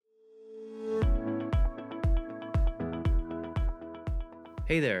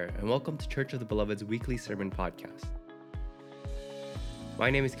Hey there, and welcome to Church of the Beloved's weekly sermon podcast. My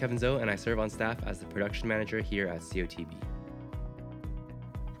name is Kevin Zoe, and I serve on staff as the production manager here at COTB.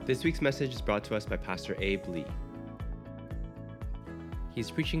 This week's message is brought to us by Pastor Abe Lee. He's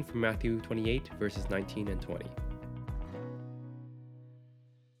preaching from Matthew 28, verses 19 and 20.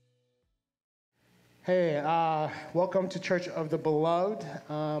 Hey, welcome to Church of the Beloved.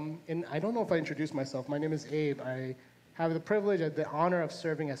 And I don't know if I introduced myself. My name is Abe. I have the privilege and the honor of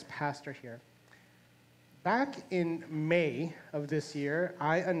serving as pastor here. Back in May of this year,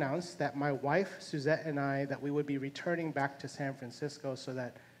 I announced that my wife, Suzette, and I, that we would be returning back to San Francisco so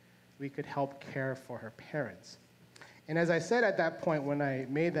that we could help care for her parents. And as I said at that point when I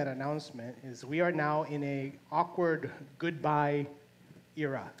made that announcement, is we are now in a awkward goodbye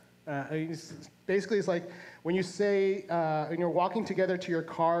era. It's like when you say, when you're walking together to your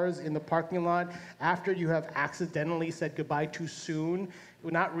cars in the parking lot after you have accidentally said goodbye too soon,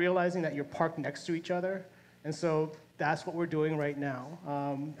 not realizing that you're parked next to each other. And so that's what we're doing right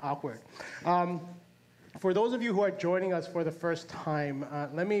now. Awkward. For those of you who are joining us for the first time,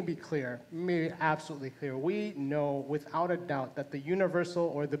 let me be clear, absolutely clear. We know without a doubt that the Universal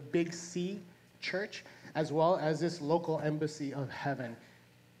or the Big C Church, as well as this local embassy of heaven,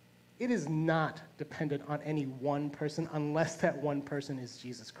 it is not dependent on any one person unless that one person is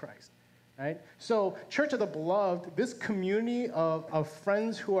Jesus Christ, right? So Church of the Beloved, this community of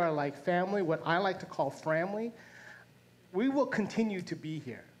friends who are like family, what I like to call family, we will continue to be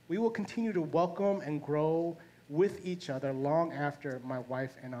here. We will continue to welcome and grow with each other long after my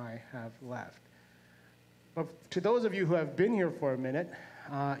wife and I have left. But to those of you who have been here for a minute,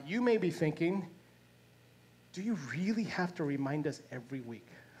 you may be thinking, do you really have to remind us every week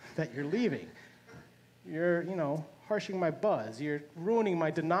that you're leaving? You're, harshing my buzz. You're ruining my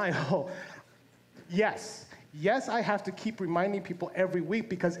denial. Yes, I have to keep reminding people every week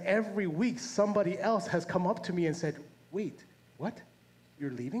because every week somebody else has come up to me and said, wait, what?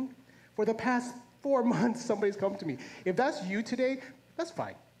 You're leaving? For the past 4 months, somebody's come to me. If that's you today, that's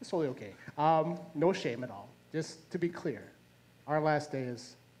fine. It's totally okay. No shame at all. Just to be clear, our last day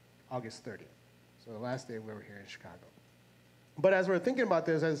is August 30th. So the last day we were here in Chicago. But as we're thinking about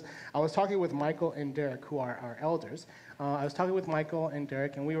this, as I was talking with Michael and Derek, who are our elders, I was talking with Michael and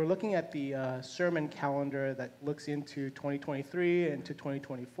Derek, and we were looking at the sermon calendar that looks into 2023 and to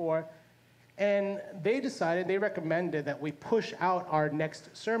 2024. And they recommended that we push out our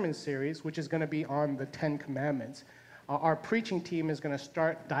next sermon series, which is going to be on the 10 Commandments. Our preaching team is going to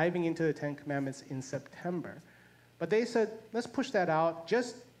start diving into the 10 Commandments in September. But they said, let's push that out.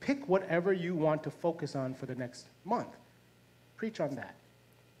 Just pick whatever you want to focus on for the next month. Preach on that.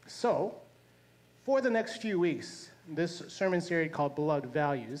 So, for the next few weeks, this sermon series called Beloved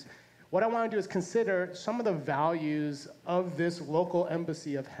Values, what I want to do is consider some of the values of this local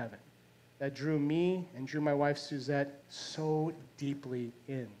embassy of heaven that drew me and drew my wife Suzette so deeply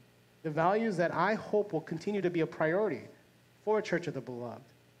in. The values that I hope will continue to be a priority for Church of the Beloved,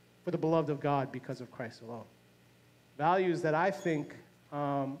 for the beloved of God because of Christ alone. Values that I think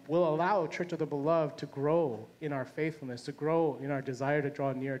will allow Church of the Beloved to grow in our faithfulness, to grow in our desire to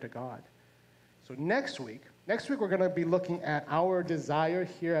draw near to God. So next week we're going to be looking at our desire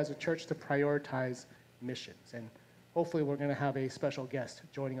here as a church to prioritize missions. And hopefully we're going to have a special guest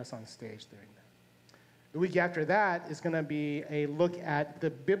joining us on stage during that. The week after that is going to be a look at the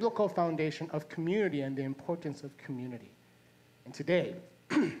biblical foundation of community and the importance of community. And today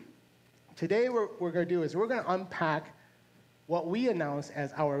what we're going to do is we're going to unpack what we announced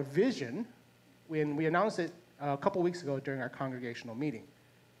as our vision when we announced it a couple weeks ago during our congregational meeting.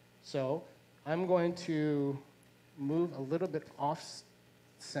 So I'm going to move a little bit off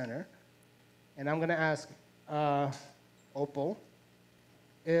center, and I'm going to ask Opal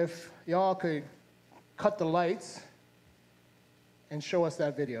if y'all could cut the lights and show us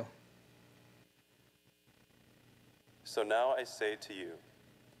that video. So now I say to you,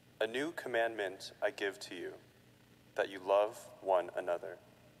 a new commandment I give to you, that you love one another.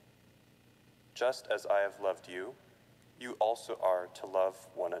 Just as I have loved you, you also are to love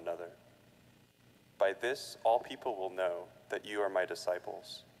one another. By this, all people will know that you are my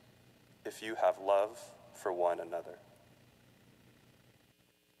disciples, if you have love for one another.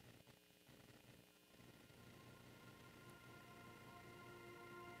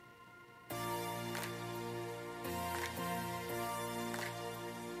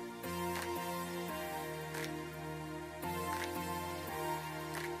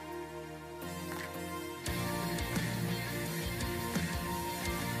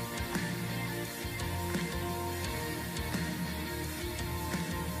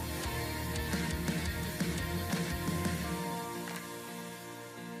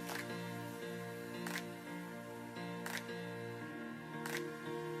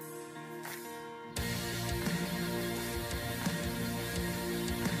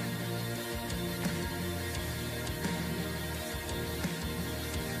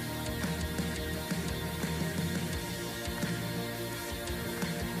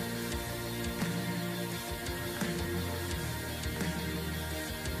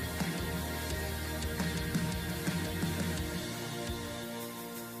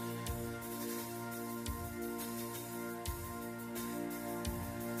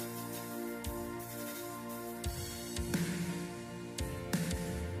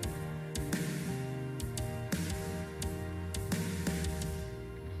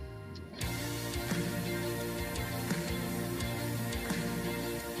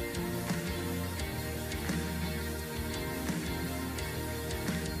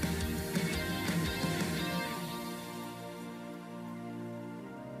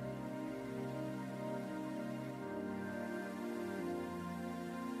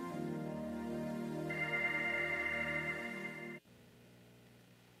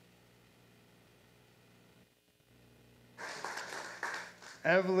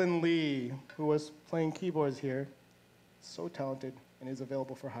 Evelyn Lee, who was playing keyboards here, so talented and is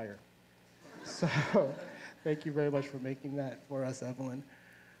available for hire. So thank you very much for making that for us, Evelyn.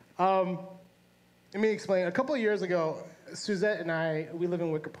 Let me explain. A couple of years ago, Suzette and I, we live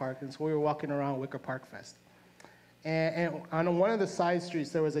in Wicker Park, and so we were walking around Wicker Park Fest. And on one of the side streets,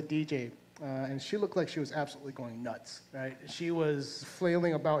 there was a DJ, and she looked like she was absolutely going nuts, right? She was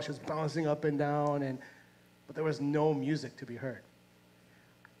flailing about, she was bouncing up and down, but there was no music to be heard.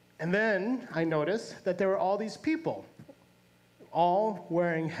 And then I noticed that there were all these people, all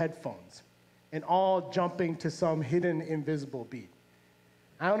wearing headphones, and all jumping to some hidden, invisible beat.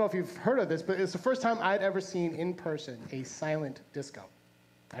 I don't know if you've heard of this, but it's the first time I'd ever seen in person a silent disco.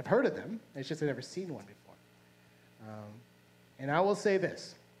 I've heard of them, it's just I'd never seen one before. And I will say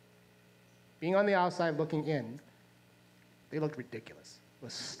this, being on the outside looking in, they looked ridiculous.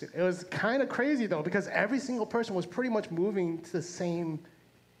 It was kind of crazy though, because every single person was pretty much moving to the same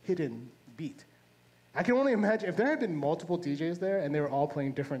hidden beat. I can only imagine, if there had been multiple DJs there and they were all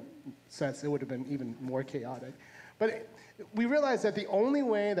playing different sets, it would have been even more chaotic. But we realized that the only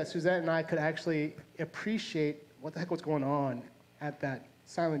way that Suzette and I could actually appreciate what the heck was going on at that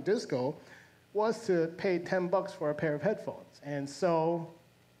silent disco was to pay $10 for a pair of headphones. And so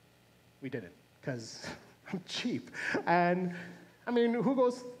we did it, because I'm cheap. And I mean,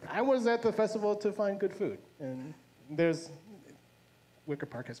 I was at the festival to find good food. And Wicker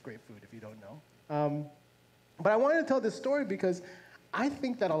Park has great food if you don't know. But I wanted to tell this story because I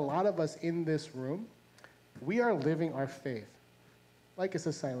think that a lot of us in this room, we are living our faith like it's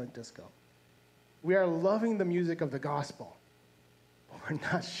a silent disco. We are loving the music of the gospel, but we're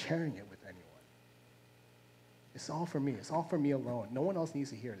not sharing it with anyone. It's all for me. It's all for me alone. No one else needs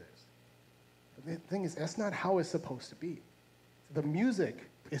to hear this. But the thing is, that's not how it's supposed to be. The music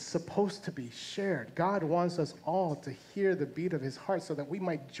is supposed to be shared. God wants us all to hear the beat of his heart so that we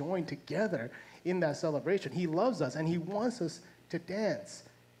might join together in that celebration. He loves us, and he wants us to dance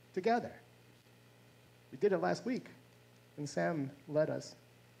together. We did it last week, and Sam led us,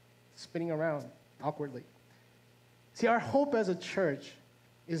 spinning around awkwardly. See, our hope as a church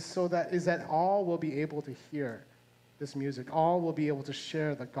is that all will be able to hear this music. All will be able to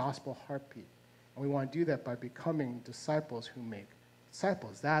share the gospel heartbeat. And we want to do that by becoming disciples who make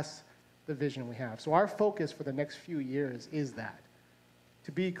disciples. That's the vision we have. So our focus for the next few years is that.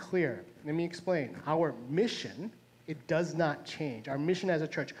 To be clear, let me explain. Our mission, it does not change. Our mission as a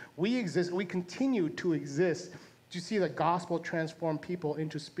church, we continue to exist to see the gospel transform people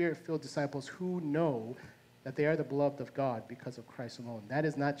into spirit-filled disciples who know that they are the beloved of God because of Christ alone. That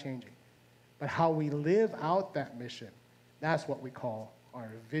is not changing. But how we live out that mission, that's what we call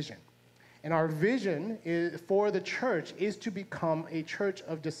our vision. And our vision for the church is to become a church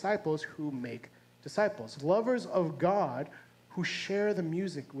of disciples who make disciples, lovers of God who share the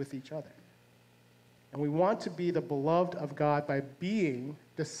music with each other. And we want to be the beloved of God by being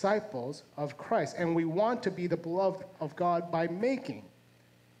disciples of Christ. And we want to be the beloved of God by making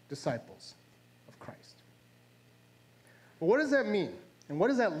disciples of Christ. But what does that mean? And what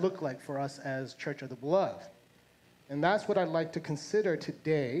does that look like for us as Church of the Beloved? And that's what I'd like to consider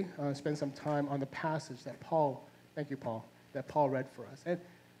today, spend some time on the passage that Paul read for us. And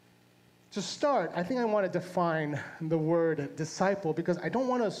to start, I think I want to define the word disciple because I don't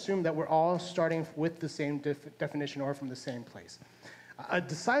want to assume that we're all starting with the same definition or from the same place. A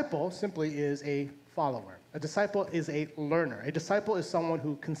disciple simply is a follower. A disciple is a learner. A disciple is someone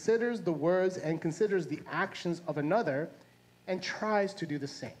who considers the words and considers the actions of another and tries to do the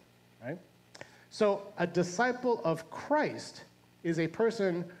same, right? So a disciple of Christ is a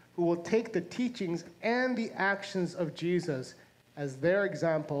person who will take the teachings and the actions of Jesus as their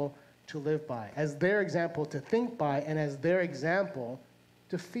example to live by, as their example to think by, and as their example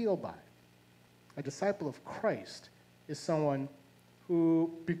to feel by. A disciple of Christ is someone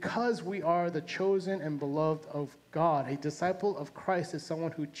who, because we are the chosen and beloved of God, a disciple of Christ is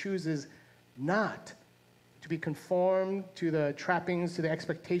someone who chooses not to be conformed to the trappings, to the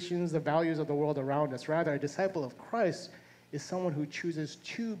expectations, the values of the world around us. Rather, a disciple of Christ is someone who chooses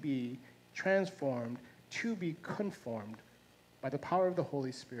to be transformed, to be conformed by the power of the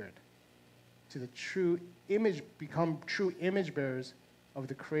Holy Spirit to the true image, become true image bearers of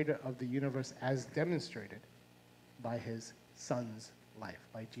the creator of the universe as demonstrated by his son's life,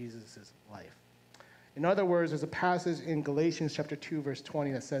 by Jesus' life. In other words, there's a passage in Galatians chapter 2, verse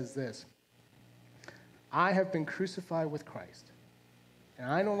 20 that says this: I have been crucified with Christ, and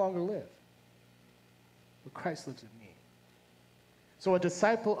I no longer live, but Christ lives in me. So a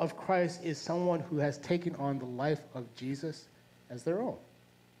disciple of Christ is someone who has taken on the life of Jesus as their own,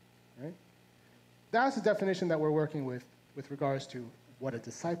 right? That's the definition that we're working with regards to what a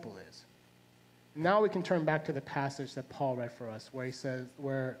disciple is. Now we can turn back to the passage that Paul read for us,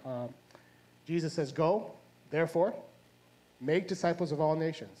 where Jesus says, "Go, therefore, make disciples of all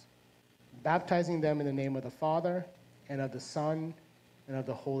nations, baptizing them in the name of the Father and of the Son and of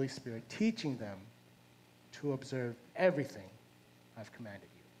the Holy Spirit, teaching them to observe everything I've commanded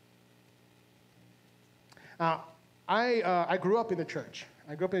you." I grew up in the church.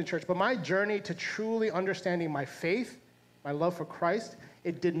 But my journey to truly understanding my faith, my love for Christ,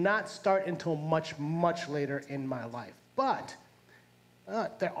 it did not start until much, much later in my life. But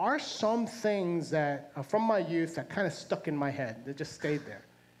there are some things that, from my youth, that kind of stuck in my head, that just stayed there.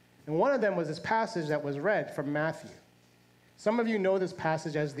 And one of them was this passage that was read from Matthew. Some of you know this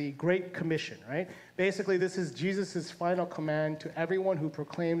passage as the Great Commission, right? Basically, this is Jesus' final command to everyone who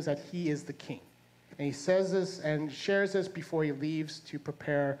proclaims that he is the king. And he says this and shares this before he leaves to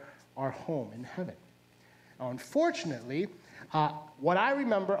prepare our home in heaven. Now, unfortunately, what I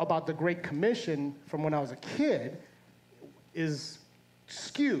remember about the Great Commission from when I was a kid is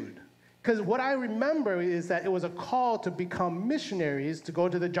skewed. Because what I remember is that it was a call to become missionaries, to go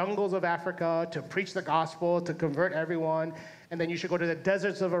to the jungles of Africa, to preach the gospel, to convert everyone. And then you should go to the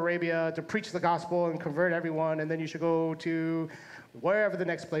deserts of Arabia to preach the gospel and convert everyone. And then you should go to wherever the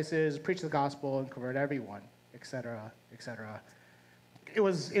next place is, preach the gospel and convert everyone, etc., etc. It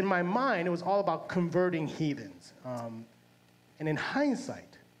was, in my mind, it was all about converting heathens. And in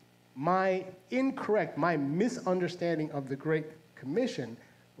hindsight, my misunderstanding of the Great Commission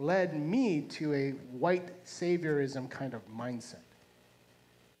led me to a white saviorism kind of mindset,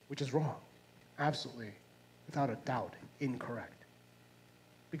 which is wrong, absolutely, without a doubt, incorrect.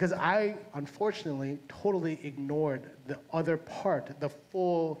 Because I, unfortunately, totally ignored the other part, the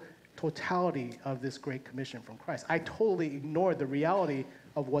full totality of this Great Commission from Christ. I totally ignored the reality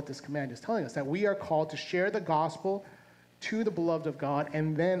of what this command is telling us, that we are called to share the gospel to the beloved of God,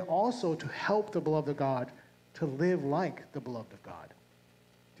 and then also to help the beloved of God to live like the beloved of God,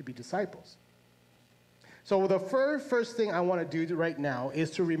 to be disciples. So the first thing I want to do right now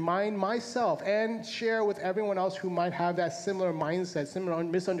is to remind myself and share with everyone else who might have that similar mindset, similar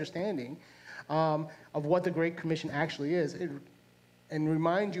misunderstanding of what the Great Commission actually is, and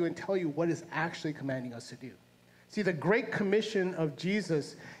remind you and tell you what it's actually commanding us to do. See, the Great Commission of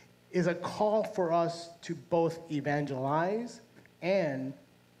Jesus is a call for us to both evangelize and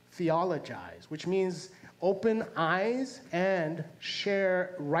theologize, which means open eyes and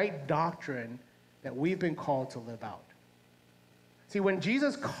share right doctrine that we've been called to live out. See, when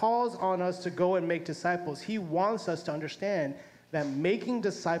Jesus calls on us to go and make disciples, he wants us to understand that making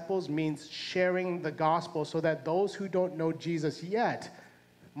disciples means sharing the gospel so that those who don't know Jesus yet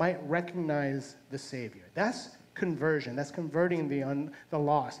might recognize the Savior. That's conversion. That's converting the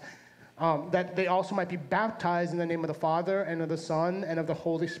lost. That they also might be baptized in the name of the Father and of the Son and of the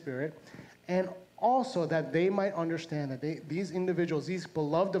Holy Spirit. And also that they might understand that these individuals, these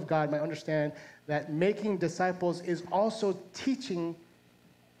beloved of God, might understand that making disciples is also teaching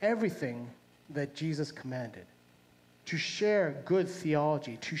everything that Jesus commanded. To share good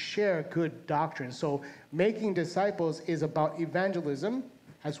theology, to share good doctrine. So making disciples is about evangelism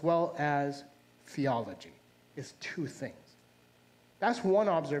as well as theology. It's two things. That's one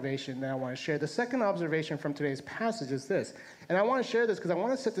observation that I want to share. The second observation from today's passage is this. And I want to share this because I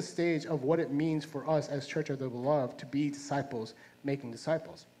want to set the stage of what it means for us as Church of the Beloved to be disciples, making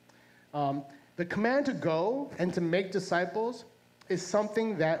disciples. The command to go and to make disciples is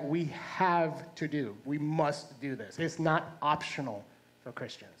something that we have to do. We must do this. It's not optional for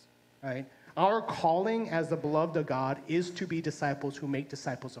Christians, right? Our calling as the beloved of God is to be disciples who make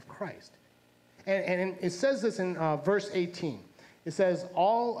disciples of Christ. And it says this in verse 18. It says,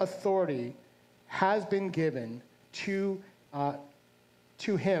 all authority has been given to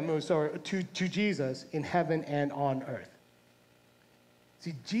Jesus in heaven and on earth.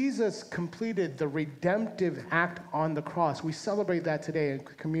 See, Jesus completed the redemptive act on the cross. We celebrate that today in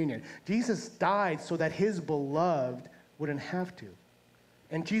communion. Jesus died so that his beloved wouldn't have to.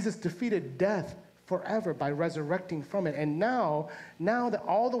 And Jesus defeated death forever by resurrecting from it. And now that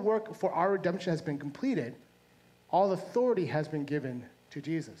all the work for our redemption has been completed, all authority has been given to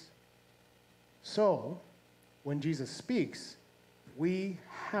Jesus. So, when Jesus speaks, we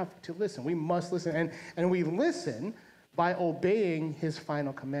have to listen. We must listen. And we listen by obeying his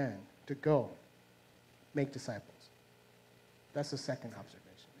final command to go, make disciples. That's the second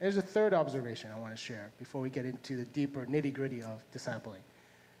observation. There's a third observation I want to share before we get into the deeper nitty-gritty of discipling.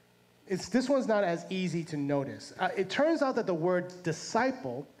 This one's not as easy to notice. It turns out that the word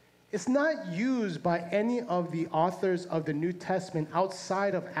disciple is not used by any of the authors of the New Testament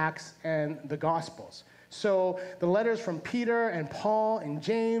outside of Acts and the Gospels. So the letters from Peter and Paul and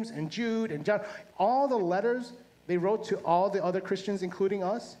James and Jude and John, all the letters they wrote to all the other Christians, including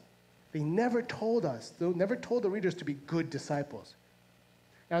us, they never told the readers to be good disciples.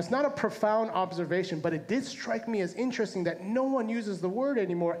 Now, it's not a profound observation, but it did strike me as interesting that no one uses the word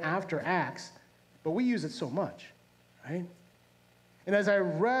anymore after Acts, but we use it so much, right? And as I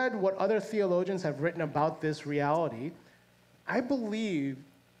read what other theologians have written about this reality, I believe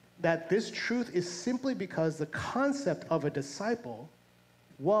that this truth is simply because the concept of a disciple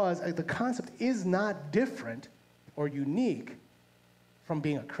the concept is not different or unique from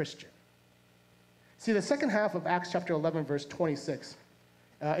being a Christian. See, the second half of Acts chapter 11, verse 26,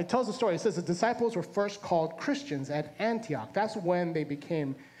 it tells the story. It says the disciples were first called Christians at Antioch. That's when they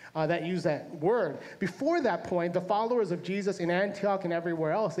became, used that word. Before that point, the followers of Jesus in Antioch and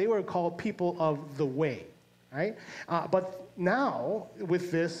everywhere else, they were called people of the way, right? But now,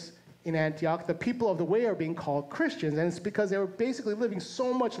 with this in Antioch, the people of the way are being called Christians, and it's because they were basically living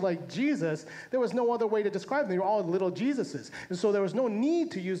so much like Jesus, there was no other way to describe them. They were all little Jesuses. And so there was no need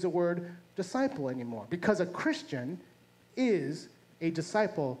to use the word disciple anymore, because a Christian is a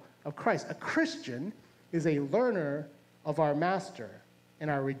disciple of Christ. A Christian is a learner of our Master and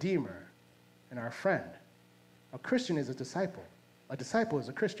our Redeemer and our friend. A Christian is a disciple. A disciple is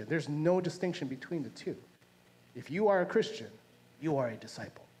a Christian. There's no distinction between the two. If you are a Christian, you are a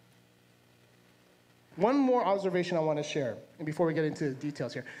disciple. One more observation I want to share, and before we get into the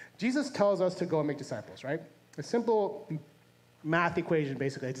details here. Jesus tells us to go and make disciples, right? A simple math equation,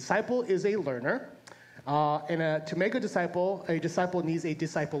 basically. A disciple is a learner. To make a disciple needs a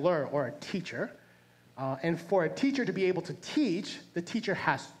discipler or a teacher. And for a teacher to be able to teach, the teacher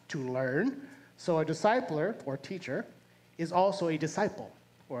has to learn. So a discipler or teacher is also a disciple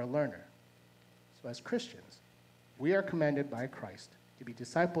or a learner. So as Christians, we are commanded by Christ to be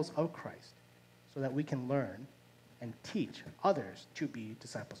disciples of Christ so that we can learn and teach others to be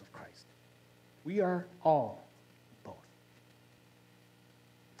disciples of Christ. We are all both.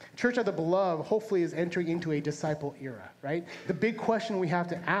 Church of the Beloved hopefully is entering into a disciple era, right? The big question we have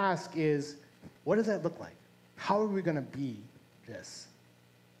to ask is, what does that look like? How are we going to be this?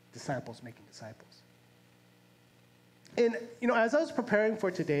 Disciples making disciples. And, as I was preparing for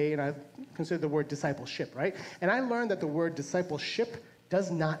today, and I considered the word discipleship, right? And I learned that the word discipleship does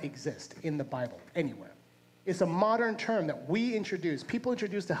not exist in the Bible anywhere. It's a modern term that people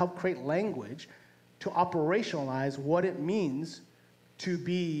introduced to help create language to operationalize what it means to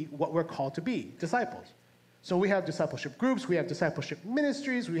be what we're called to be, disciples. So we have discipleship groups, we have discipleship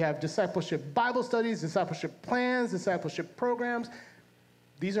ministries, we have discipleship Bible studies, discipleship plans, discipleship programs.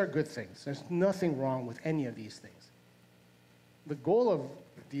 These are good things. There's nothing wrong with any of these things. The goal of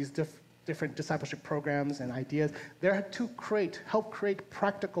these different discipleship programs and ideas, they're to help create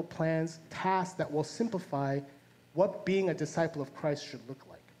practical plans, tasks that will simplify what being a disciple of Christ should look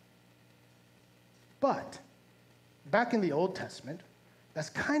like. But back in the Old Testament, that's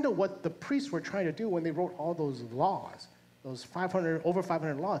kind of what the priests were trying to do when they wrote all those laws, those over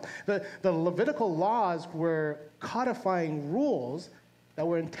 500 laws. The Levitical laws were codifying rules that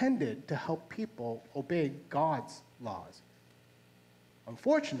were intended to help people obey God's laws.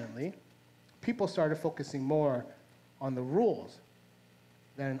 Unfortunately, people started focusing more on the rules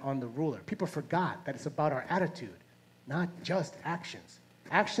than on the ruler. People forgot that it's about our attitude, not just actions.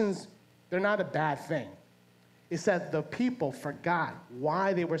 Actions, they're not a bad thing. It's that the people forgot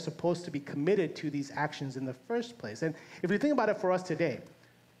why they were supposed to be committed to these actions in the first place. And if you think about it for us today,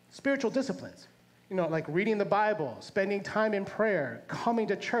 spiritual disciplines, like reading the Bible, spending time in prayer, coming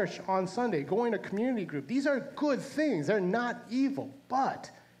to church on Sunday, going to community group, these are good things. They're not evil, but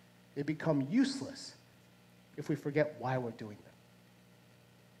they become useless if we forget why we're doing them.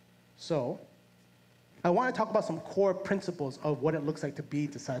 So, I want to talk about some core principles of what it looks like to be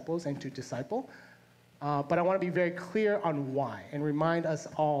disciples and to disciple. But I want to be very clear on why and remind us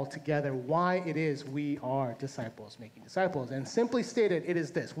all together why it is we are disciples making disciples. And simply stated, it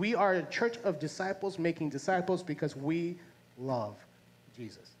is this. We are a church of disciples making disciples because we love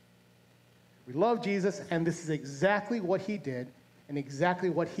Jesus. We love Jesus, and this is exactly what he did and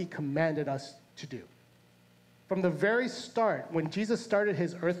exactly what he commanded us to do. From the very start, when Jesus started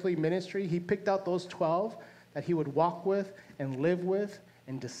his earthly ministry, he picked out those 12 that he would walk with and live with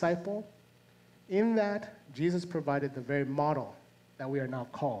and disciple. In that, Jesus provided the very model that we are now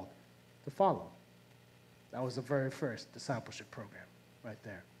called to follow. That was the very first discipleship program right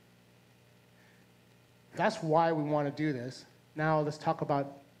there. That's why we want to do this. Now let's talk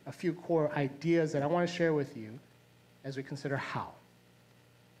about a few core ideas that I want to share with you as we consider how.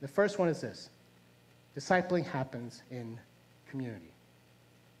 The first one is this. Discipling happens in community.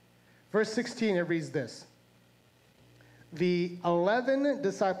 Verse 16, it reads this. The 11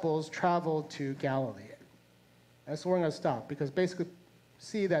 disciples traveled to Galilee. That's where we're going to stop, because basically,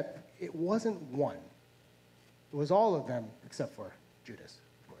 see that it wasn't one. It was all of them except for Judas,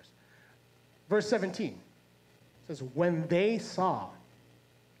 of course. Verse 17 says, when they saw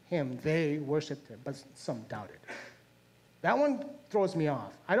him, they worshiped him, but some doubted. That one throws me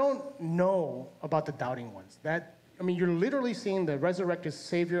off. I don't know about the doubting ones. You're literally seeing the resurrected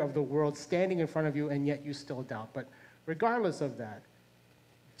Savior of the world standing in front of you, and yet you still doubt. But regardless of that,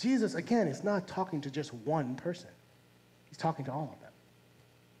 Jesus, again, is not talking to just one person. He's talking to all of them.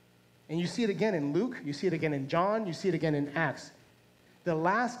 And you see it again in Luke, you see it again in John, you see it again in Acts. The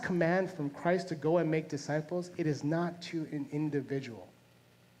last command from Christ to go and make disciples, it is not to an individual.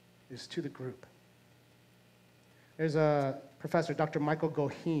 It is to the group. There's a professor, Dr. Michael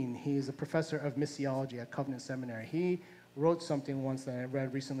Goheen. He's a professor of missiology at Covenant Seminary. He wrote something once that I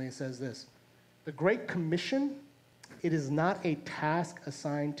read recently. It says this: the Great Commission, it is not a task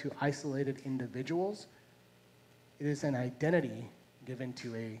assigned to isolated individuals. It is an identity given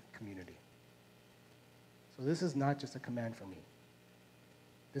to a community. So this is not just a command for me.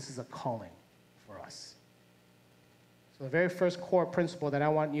 This is a calling for us. So the very first core principle that I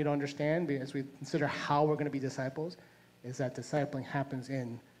want you to understand as we consider how we're going to be disciples is that discipling happens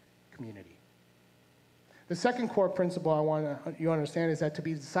in community. The second core principle I want you to understand is that to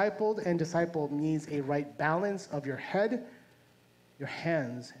be discipled and discipled means a right balance of your head, your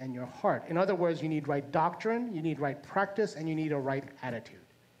hands, and your heart. In other words, you need right doctrine, you need right practice, and you need a right attitude.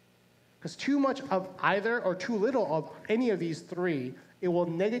 Because too much of either or too little of any of these three, it will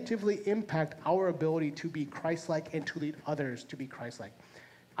negatively impact our ability to be Christ-like and to lead others to be Christ-like.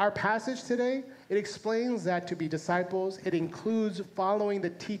 Our passage today, it explains that to be disciples, it includes following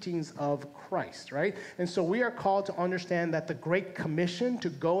the teachings of Christ, right? And so we are called to understand that the Great Commission to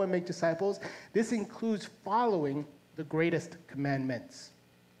go and make disciples, this includes following the greatest commandments.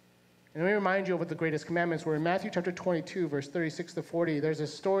 And let me remind you of what the greatest commandments were. In Matthew chapter 22, verse 36 to 40, there's a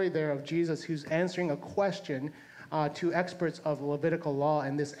story there of Jesus who's answering a question to experts of Levitical law,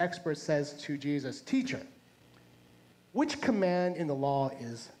 and this expert says to Jesus, "Teacher, which command in the law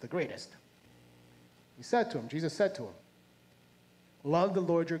is the greatest?" Jesus said to him, "Love the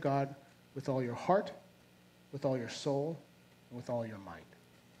Lord your God with all your heart, with all your soul, and with all your mind.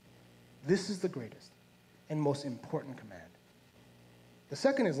 This is the greatest and most important command. The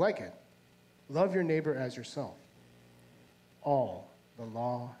second is like it. Love your neighbor as yourself. All the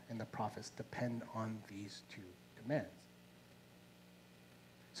law and the prophets depend on these two commands."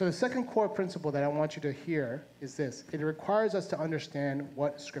 So the second core principle that I want you to hear is this. It requires us to understand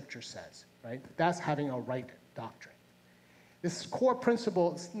what Scripture says, right? That's having a right doctrine. This core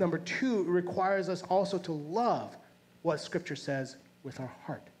principle, number two, requires us also to love what Scripture says with our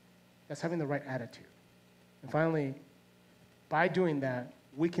heart. That's having the right attitude. And finally, by doing that,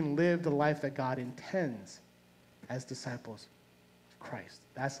 we can live the life that God intends as disciples of Christ.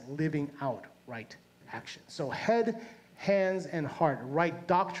 That's living out right action. So head, hands, and heart, right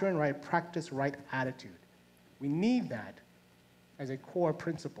doctrine, right practice, right attitude. We need that as a core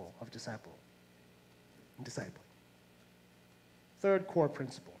principle of discipling. Third core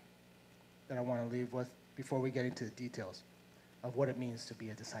principle that I want to leave with before we get into the details of what it means to be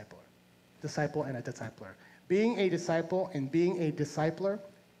a disciple and a discipler. Being a disciple and being a discipler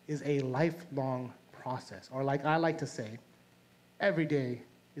is a lifelong process, or like I like to say, every day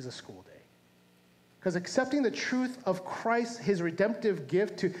is a school day. Because accepting the truth of Christ, his redemptive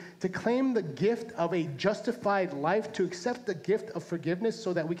gift, to claim the gift of a justified life, to accept the gift of forgiveness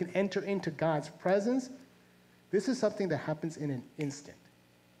so that we can enter into God's presence, this is something that happens in an instant.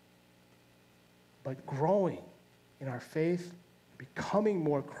 But growing in our faith, becoming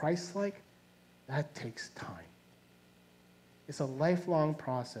more Christ-like, that takes time. It's a lifelong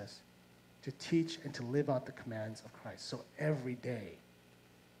process to teach and to live out the commands of Christ. So every day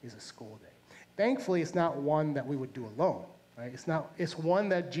is a school day. Thankfully, it's not one that we would do alone, right? It's one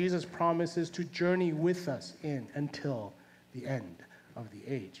that Jesus promises to journey with us in until the end of the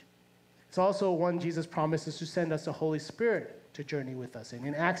age. It's also one Jesus promises to send us the Holy Spirit to journey with us in.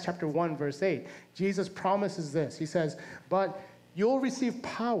 In Acts chapter 1, verse 8, Jesus promises this. He says, "But you'll receive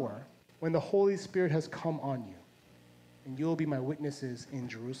power when the Holy Spirit has come on you, and you'll be my witnesses in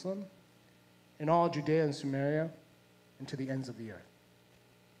Jerusalem, in all Judea and Samaria, and to the ends of the earth."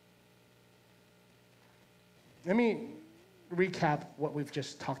 Let me recap what we've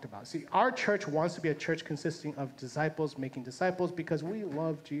just talked about. See, our church wants to be a church consisting of disciples making disciples because we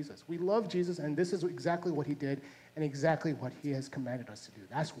love Jesus. We love Jesus, and this is exactly what he did and exactly what he has commanded us to do.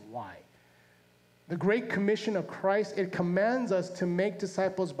 That's why. The Great Commission of Christ, it commands us to make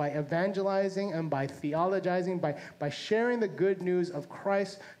disciples by evangelizing and by theologizing, by sharing the good news of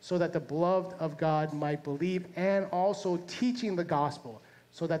Christ so that the beloved of God might believe, and also teaching the gospel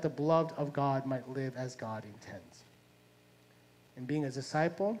so that the beloved of God might live as God intends. And being a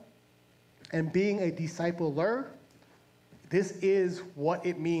disciple and being a discipler, this is what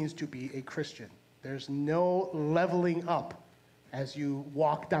it means to be a Christian. There's no leveling up as you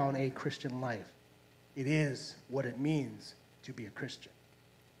walk down a Christian life. It is what it means to be a Christian.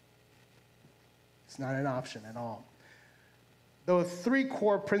 It's not an option at all. There are three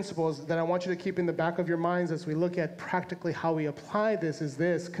core principles that I want you to keep in the back of your minds as we look at practically how we apply this is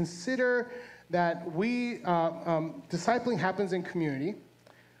this. Consider that discipling happens in community.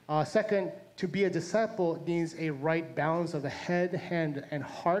 Second, to be a disciple needs a right balance of the head, hand, and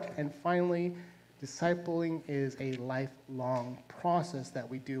heart. And finally, discipling is a lifelong process that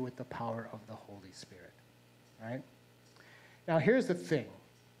we do with the power of the Holy Spirit, right? Now, here's the thing.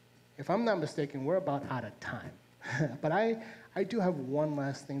 If I'm not mistaken, we're about out of time. But I do have one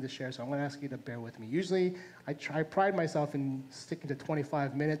last thing to share, so I'm going to ask you to bear with me. Usually, I pride myself in sticking to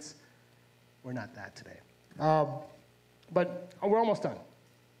 25 minutes. We're not that today. But we're almost done.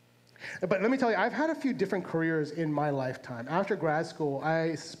 But let me tell you, I've had a few different careers in my lifetime. After grad school,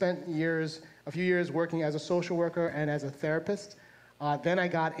 I spent a few years working as a social worker and as a therapist. Then I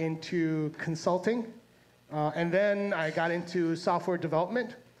got into consulting. And then I got into software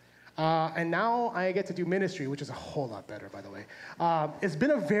development. And now I get to do ministry, which is a whole lot better, by the way. It's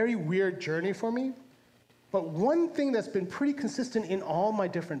been a very weird journey for me. But one thing that's been pretty consistent in all my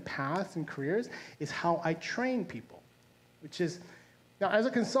different paths and careers is how I train people, which is, now as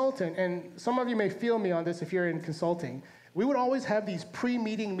a consultant, and some of you may feel me on this if you're in consulting, we would always have these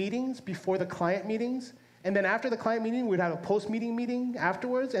pre-meeting meetings before the client meetings. And then after the client meeting, we'd have a post-meeting meeting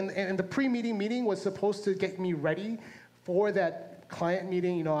afterwards. And the pre-meeting meeting was supposed to get me ready for that client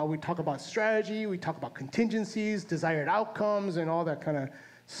meeting. You know, we talk about strategy, we talk about contingencies, desired outcomes, and all that kind of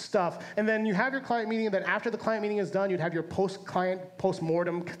stuff. And then you have your client meeting, and then after the client meeting is done, you'd have your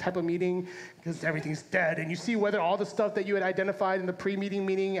post-mortem type of meeting, because everything's dead, and you see whether all the stuff that you had identified in the pre-meeting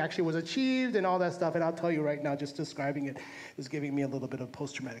meeting actually was achieved and all that stuff. And I'll tell you right now, just describing it is giving me a little bit of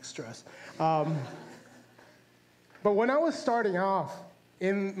post-traumatic stress. But when I was starting off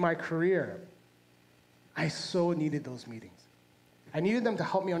in my career, I so needed those meetings. I needed them to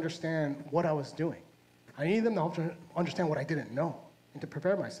help me understand what I was doing. I needed them to help me understand what I didn't know and to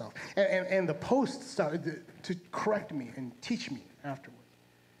prepare myself. And the post started to correct me and teach me afterwards.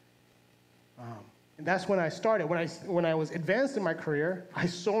 And that's when I started. When I was advanced in my career, I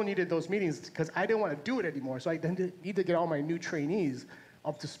so needed those meetings because I didn't want to do it anymore. So I then need to get all my new trainees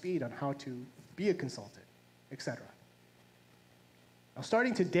up to speed on how to be a consultant, etc. Now,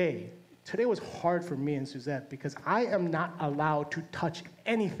 starting today was hard for me and Suzette because I am not allowed to touch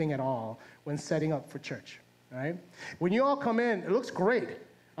anything at all when setting up for church, right? When you all come in, it looks great,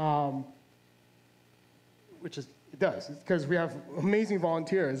 which is, it does, because we have amazing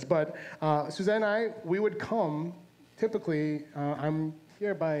volunteers, but Suzette and I, we would come, typically, I'm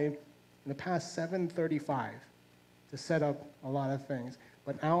here in the past 7:35 to set up a lot of things,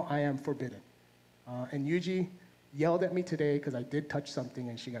 but now I am forbidden. And Yuji yelled at me today because I did touch something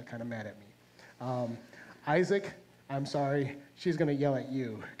and she got kind of mad at me. Isaac, I'm sorry, she's going to yell at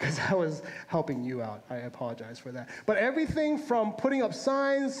you because I was helping you out. I apologize for that. But everything from putting up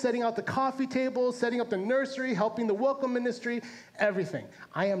signs, setting out the coffee table, setting up the nursery, helping the welcome ministry, everything.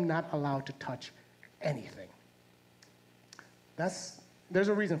 I am not allowed to touch anything. There's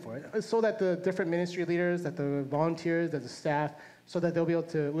a reason for it. It's so that the different ministry leaders, that the volunteers, that the staff, so that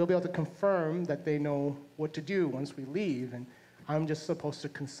we'll be able to confirm that they know what to do once we leave, and I'm just supposed to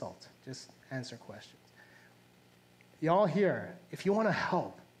consult, just answer questions. Y'all here, if you want to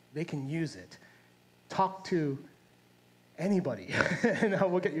help, they can use it. Talk to anybody, and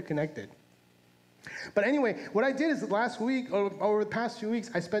we'll get you connected. But anyway, what I did is last week, or over the past few weeks,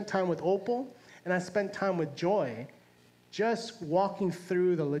 I spent time with Opal, and I spent time with Joy, just walking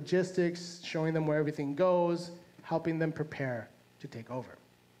through the logistics, showing them where everything goes, helping them prepare to take over.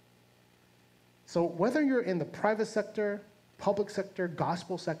 So whether you're in the private sector, public sector,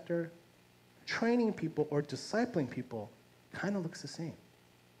 gospel sector, training people or discipling people kind of looks the same.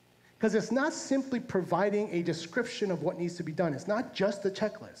 Because it's not simply providing a description of what needs to be done. It's not just the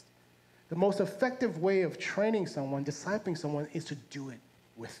checklist. The most effective way of training someone, discipling someone, is to do it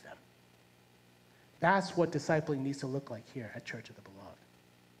with them. That's what discipling needs to look like here at Church of the Beloved.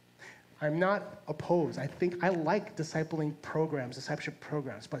 I'm not opposed. I like discipling programs, discipleship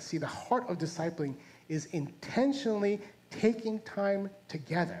programs. But see, the heart of discipling is intentionally taking time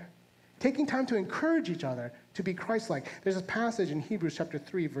together, taking time to encourage each other to be Christ-like. There's a passage in Hebrews chapter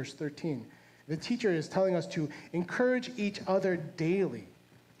 3, verse 13. The teacher is telling us to encourage each other daily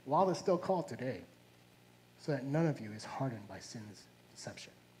while it's still called today, so that none of you is hardened by sin's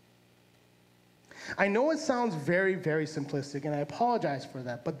deception. I know it sounds very, very simplistic, and I apologize for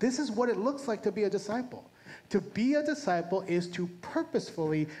that, but this is what it looks like to be a disciple. To be a disciple is to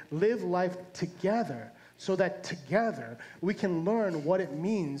purposefully live life together so that together we can learn what it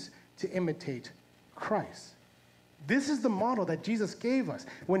means to imitate Christ. This is the model that Jesus gave us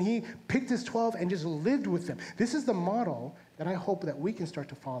when he picked his 12 and just lived with them. This is the model that I hope that we can start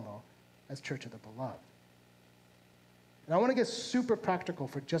to follow as Church of the Beloved. And I want to get super practical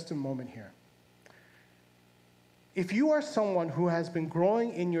for just a moment here. If you are someone who has been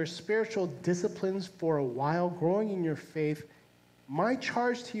growing in your spiritual disciplines for a while, growing in your faith, my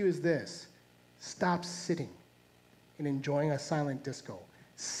charge to you is this: stop sitting and enjoying a silent disco.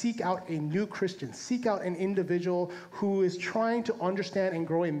 Seek out a new Christian. Seek out an individual who is trying to understand and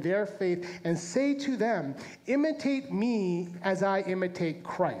grow in their faith, and say to them, imitate me as I imitate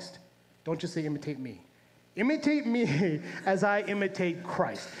Christ. Don't just say imitate me. Imitate me as I imitate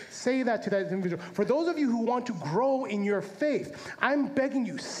Christ. Say that to that individual. For those of you who want to grow in your faith, I'm begging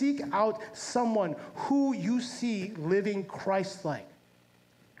you, seek out someone who you see living Christ-like.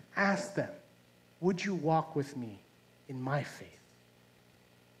 Ask them, would you walk with me in my faith?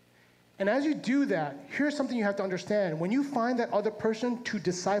 And as you do that, here's something you have to understand. When you find that other person to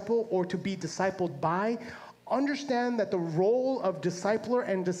disciple or to be discipled by, understand that the role of discipler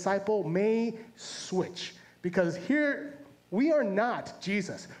and disciple may switch. Because here, we are not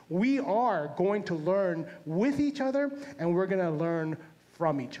Jesus. We are going to learn with each other, and we're going to learn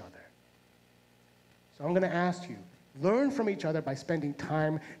from each other. So I'm going to ask you, learn from each other by spending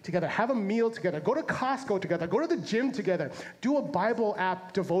time together. Have a meal together. Go to Costco together. Go to the gym together. Do a Bible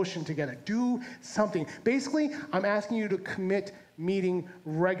app devotion together. Do something. Basically, I'm asking you to commit meeting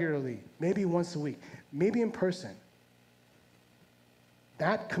regularly, maybe once a week, maybe in person.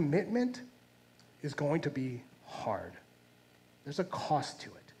 That commitment is going to be hard. There's a cost to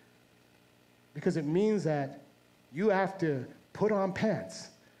it. Because it means that you have to put on pants.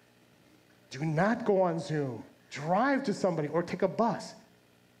 Do not go on Zoom. Drive to somebody or take a bus.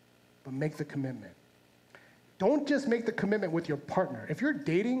 But make the commitment. Don't just make the commitment with your partner. If you're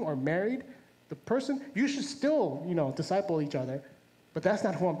dating or married, the person, you should still, disciple each other. But that's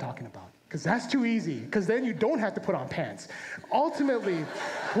not who I'm talking about. Because that's too easy. Because then you don't have to put on pants. Ultimately,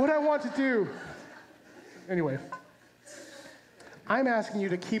 what I want to do, anyway, I'm asking you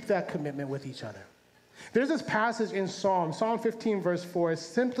to keep that commitment with each other. There's this passage in Psalm 15, verse 4. It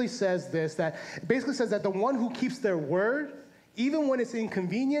simply says this, that it basically says that the one who keeps their word, even when it's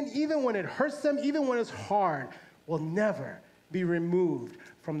inconvenient, even when it hurts them, even when it's hard, will never be removed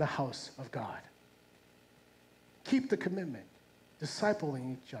from the house of God. Keep the commitment,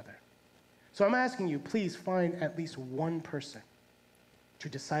 discipling each other. So I'm asking you, please find at least one person to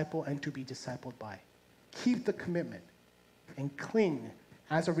disciple and to be discipled by. Keep the commitment and cling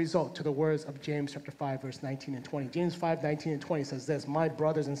as a result to the words of James chapter 5, verse 19 and 20. James 5, 19 and 20 says this: my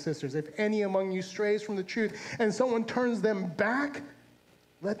brothers and sisters, if any among you strays from the truth and someone turns them back,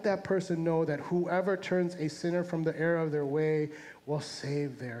 let that person know that whoever turns a sinner from the error of their way will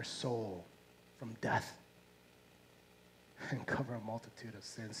save their soul from death and cover a multitude of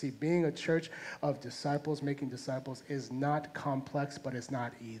sins. See, being a church of disciples, making disciples, is not complex, but it's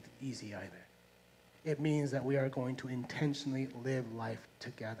not easy either. It means that we are going to intentionally live life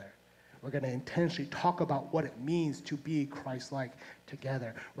together. We're going to intentionally talk about what it means to be Christ-like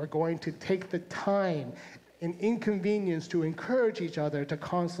together. We're going to take the time and inconvenience to encourage each other to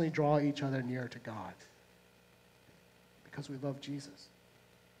constantly draw each other near to God. Because we love Jesus.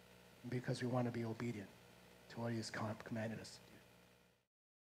 And because we want to be obedient to what he has commanded us to do.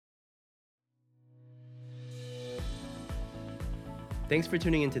 Thanks for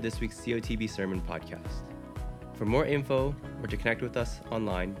tuning into this week's COTB Sermon Podcast. For more info or to connect with us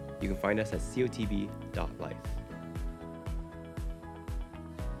online, you can find us at cotb.life.